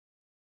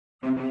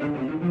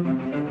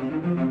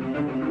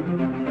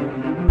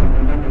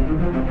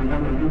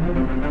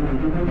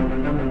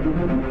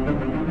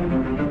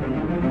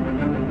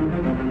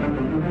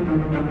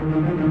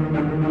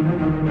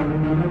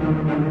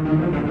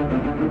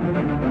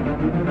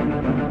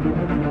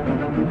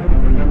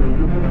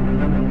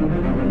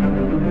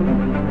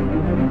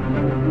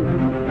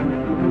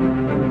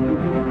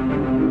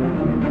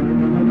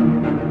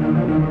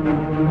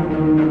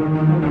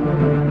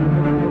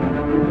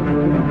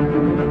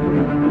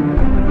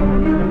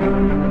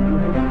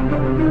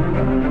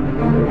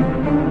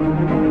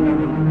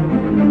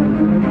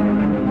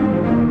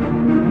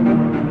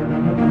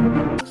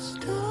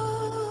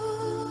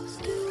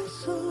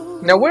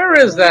Now where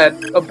is that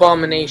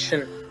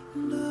abomination?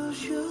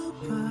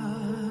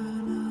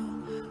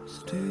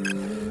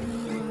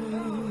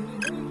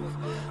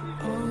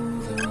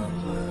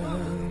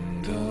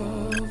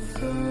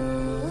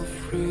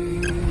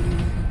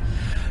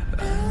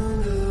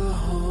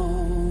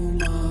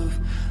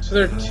 So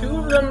there are two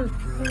of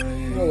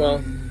them? Oh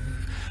well.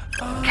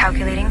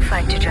 Calculating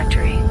flight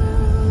trajectory.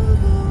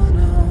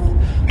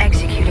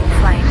 Executing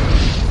flight.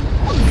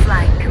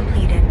 Flight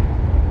completed.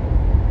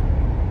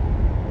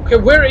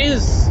 Okay, where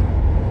is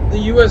the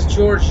USS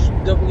George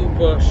W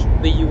Bush?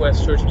 The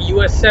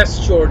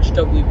USS George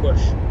W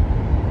Bush.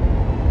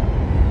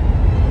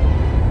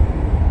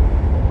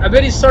 I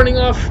bet he's starting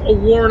off a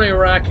war in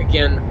Iraq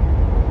again.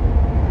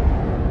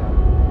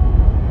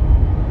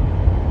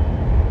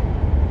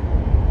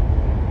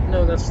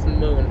 No, that's the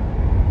moon.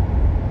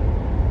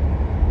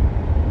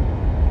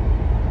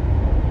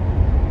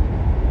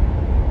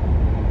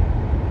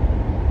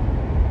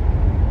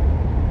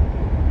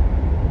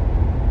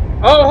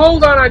 Oh,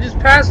 hold on, I just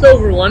passed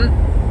over one.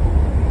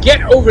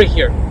 Get over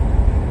here.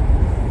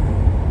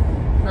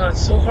 Oh,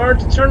 it's so hard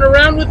to turn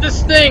around with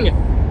this thing.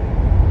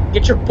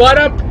 Get your butt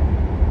up.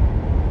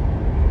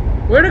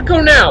 Where'd it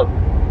go now?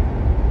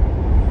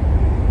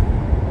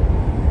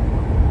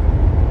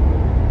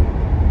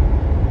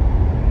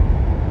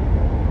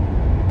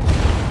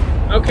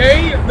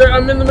 Okay,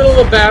 I'm in the middle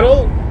of a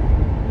battle.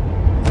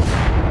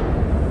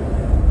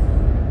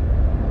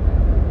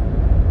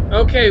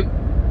 Okay.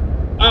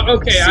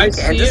 Okay, I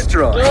see it.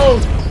 Oh,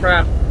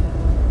 crap.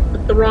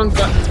 Hit the wrong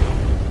button.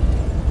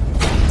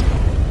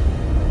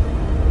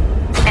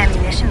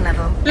 Ammunition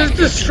level. Just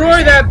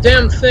destroy that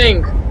damn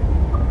thing.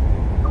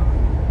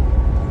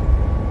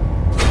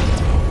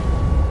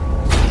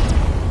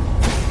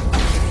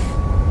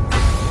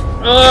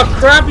 Oh,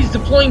 crap, he's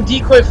deploying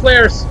decoy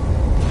flares.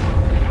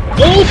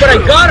 Oh, but I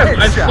got him!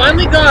 I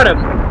finally got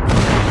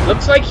him!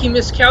 Looks like he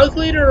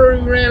miscalculated or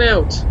he ran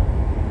out.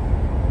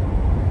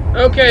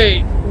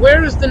 Okay,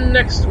 where is the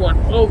next one?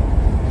 Oh,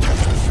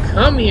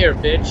 come here,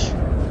 bitch.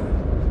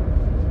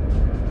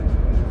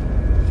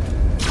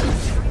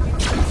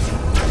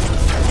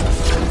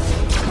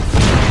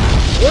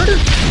 Where did...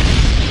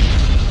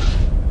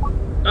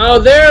 Oh,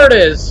 there it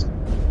is.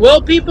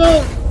 Well,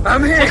 people,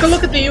 take a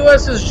look at the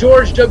USS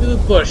George W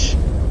Bush.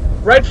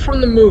 Right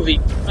from the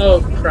movie.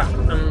 Oh, crap.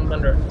 I'm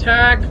under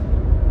attack.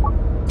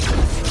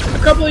 A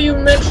couple of you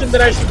mentioned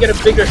that I should get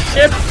a bigger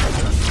ship.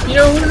 You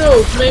know, who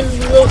knows? Maybe we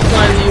will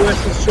fly the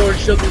USS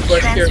George W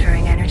Bush here.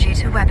 Transferring energy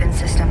to weapon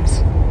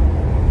systems.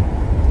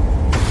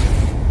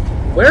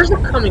 Where's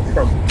it coming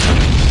from?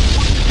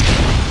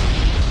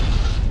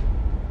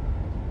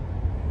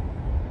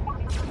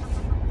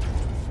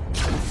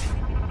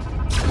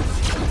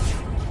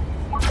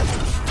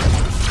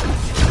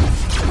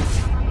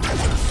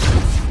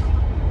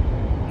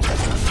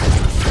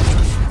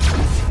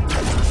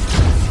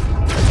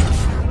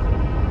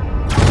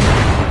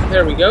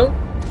 There we go.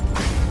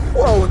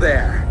 Whoa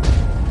there!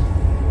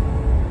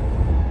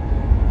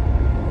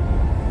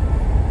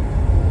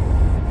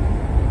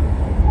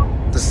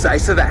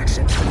 Decisive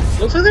action.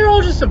 Looks like they're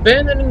all just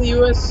abandoning the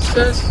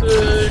USS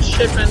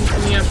ship and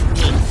coming after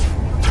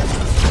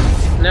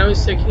me. Now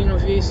he's taking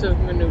evasive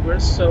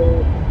maneuvers,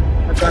 so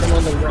I got him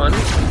on the run.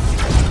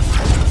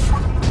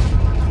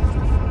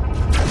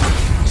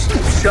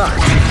 Cheap shot.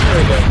 There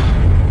we go.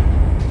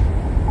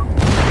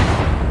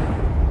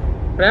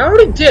 But I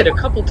already did a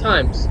couple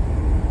times.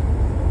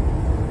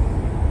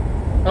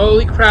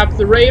 Holy crap,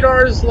 the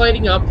radar is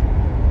lighting up.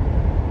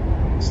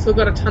 Still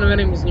got a ton of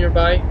enemies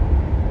nearby.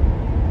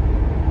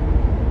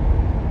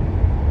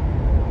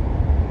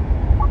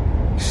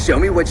 Show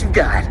me what you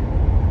got.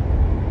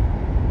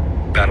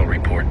 Battle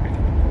report.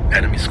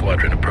 Enemy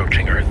squadron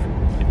approaching Earth.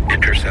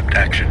 Intercept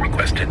action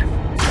requested.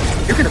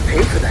 You're gonna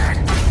pay for that.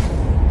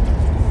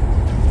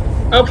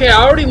 Okay, I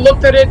already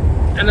looked at it,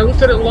 and I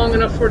looked at it long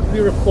enough for it to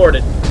be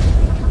recorded.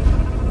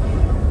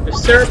 If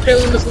Sarah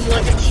Palin doesn't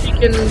like it, she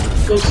can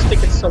go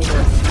stick it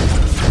somewhere.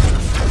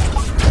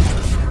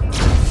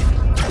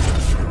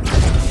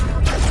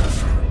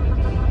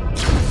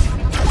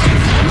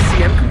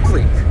 ECM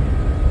complete.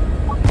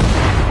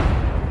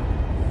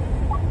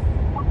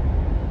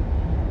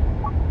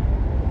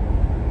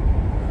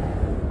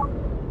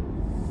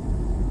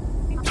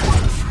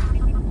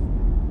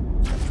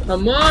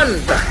 Come on!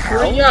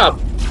 Hurry up!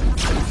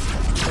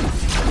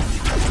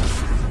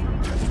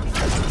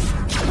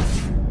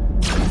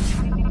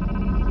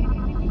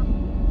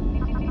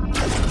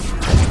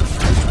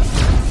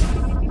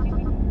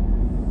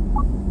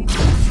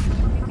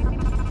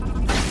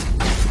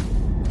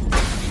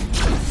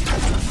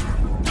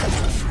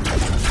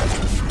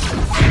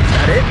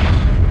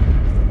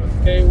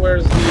 Okay,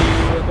 where's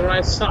the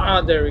right side?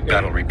 Ah, there we go.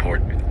 Battle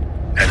report.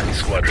 Enemy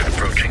squadron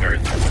approaching Earth.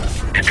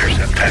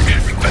 Intercept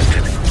action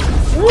requested.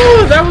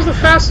 Woo! That was the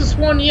fastest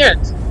one yet.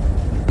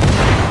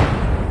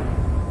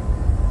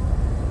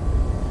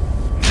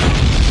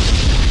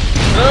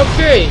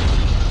 Okay.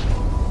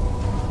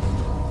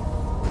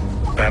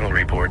 Battle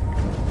report.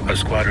 A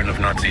squadron of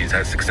Nazis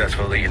has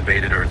successfully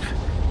invaded Earth.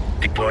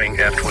 Deploying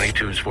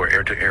F-22s for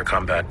air-to-air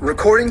combat.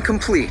 Recording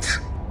complete.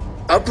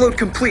 Upload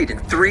complete in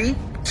 3,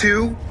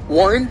 2,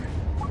 1.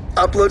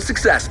 Upload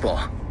successful.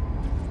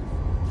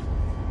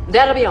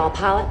 That'll be all,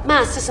 pilot.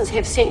 My assistants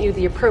have sent you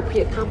the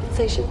appropriate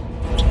compensation.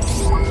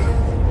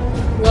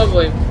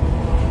 Lovely.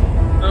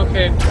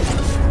 Okay.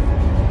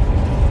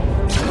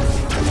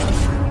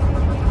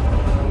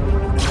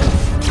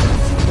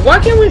 Why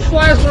can't we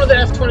fly as one of the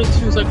F-22s like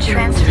in the movie?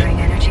 Transferring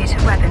energy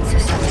to weapon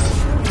systems.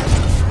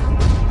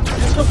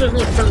 Let's hope there's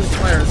no friendly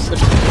fire in the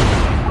system.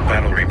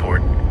 Battle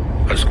report.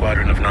 A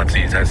squadron of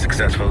Nazis has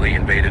successfully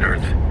invaded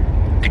Earth.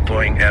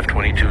 Deploying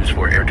F-22s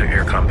for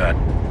air-to-air combat.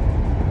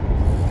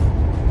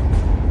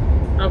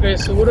 Okay,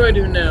 so what do I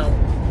do now?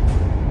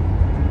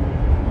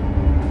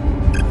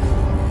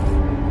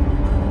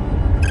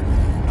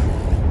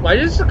 Well, I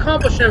just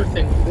accomplished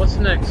everything. What's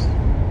next?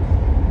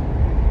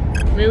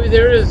 Maybe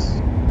there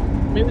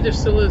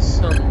still is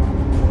some.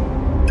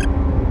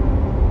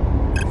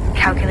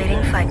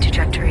 Calculating flight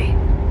trajectory.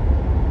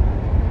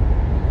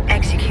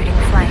 Executing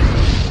flight.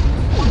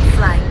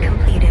 Flight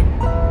completed.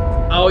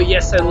 Oh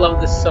yes, I love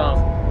this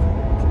song.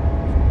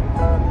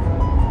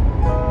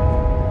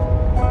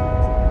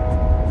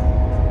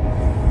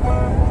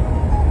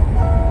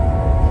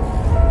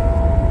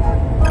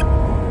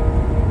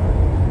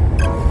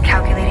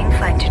 Calculating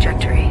flight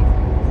trajectory.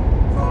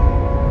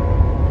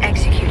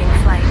 Executing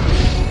flight.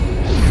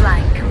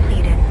 Flight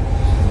completed.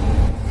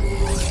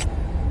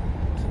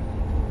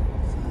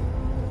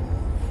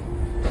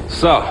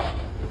 So,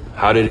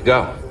 how did it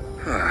go?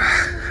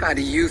 How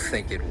do you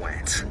think it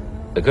went?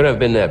 It couldn't have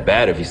been that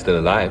bad if he's still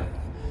alive.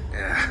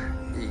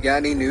 You got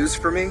any news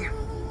for me?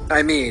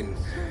 I mean,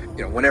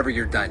 whenever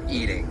you're done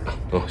eating.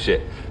 Oh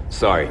shit.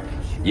 Sorry.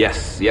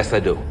 Yes, I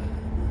do.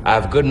 I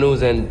have good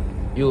news, and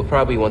you'll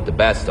probably want the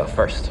bad stuff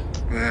first.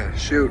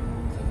 Shoot.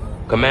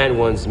 Command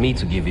wants me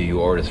to give you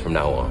your orders from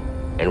now on.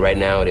 And right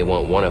now, they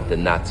want one of the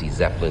Nazi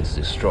Zeppelins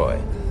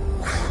destroyed.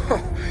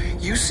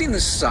 You seen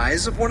the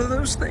size of one of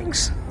those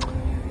things?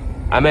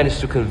 I managed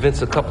to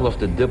convince a couple of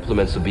the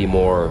diplomats to be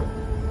more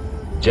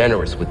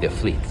generous with their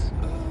fleets.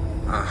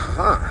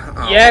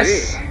 Uh-huh.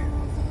 Yes!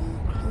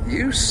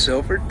 You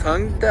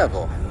silver-tongued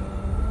devil.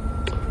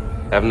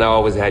 Haven't I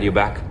always had you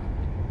back?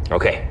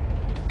 Okay,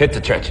 hit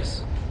the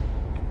trenches.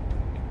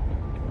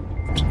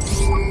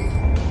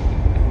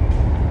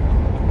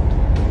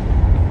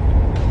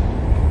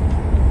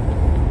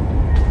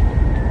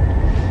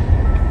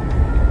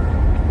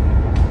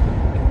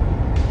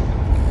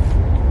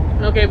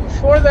 Okay,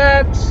 before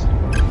that,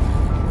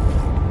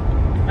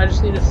 I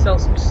just need to sell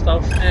some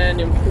stuff and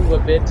improve a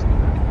bit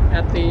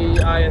at the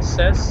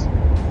ISS.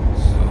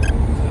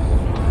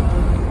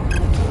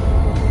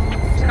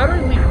 How do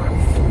I leave?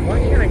 Why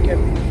can't I get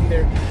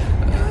there?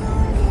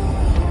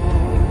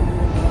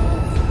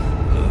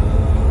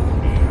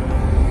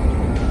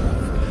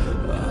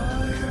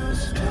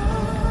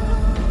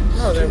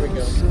 Oh, there we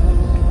go.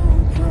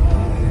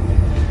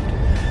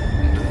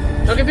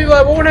 Okay, people,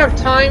 I won't have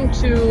time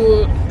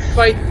to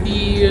fight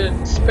the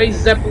space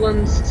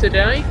zeppelins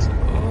tonight,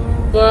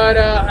 but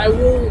I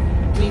will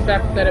be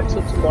back for that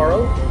episode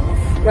tomorrow.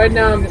 Right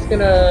now, I'm just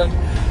gonna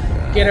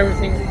get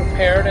everything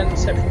prepared and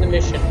set for the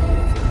mission.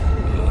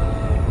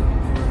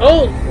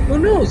 Oh, who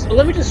knows?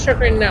 Let me just check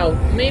right now.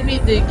 Maybe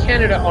the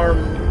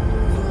Canada-arm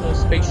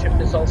spaceship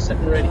is all set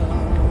and ready.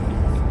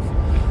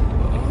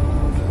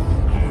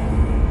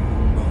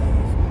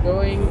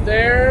 Going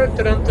there.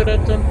 Ta-dum,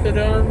 ta-dum, ta-dum,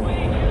 ta-dum.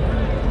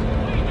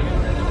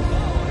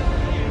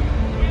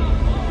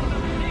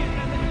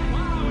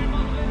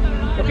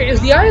 Okay,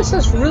 is the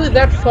ISS really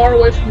that far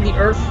away from the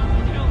Earth?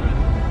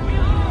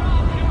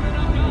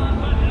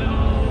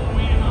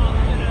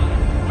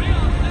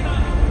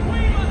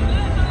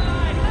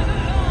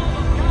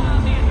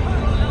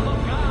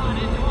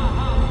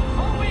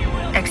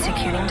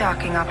 Executing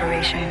docking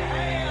operation.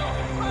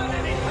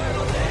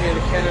 Okay,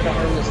 the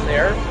Canada-arm is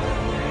there.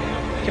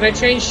 Can I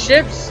change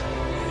ships?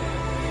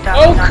 Docking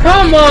Oh,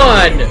 come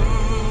on!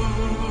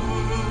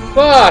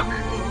 Fuck!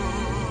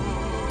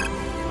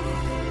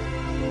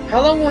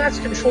 How long will I have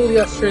to control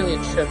the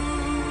Australian ship?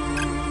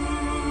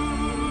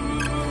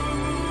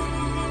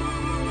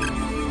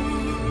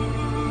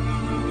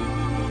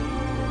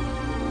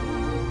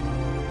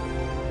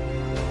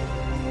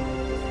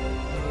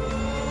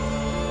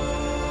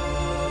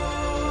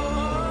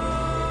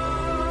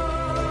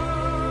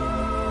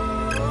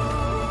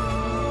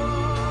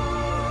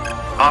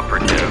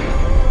 Operative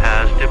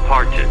has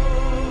departed.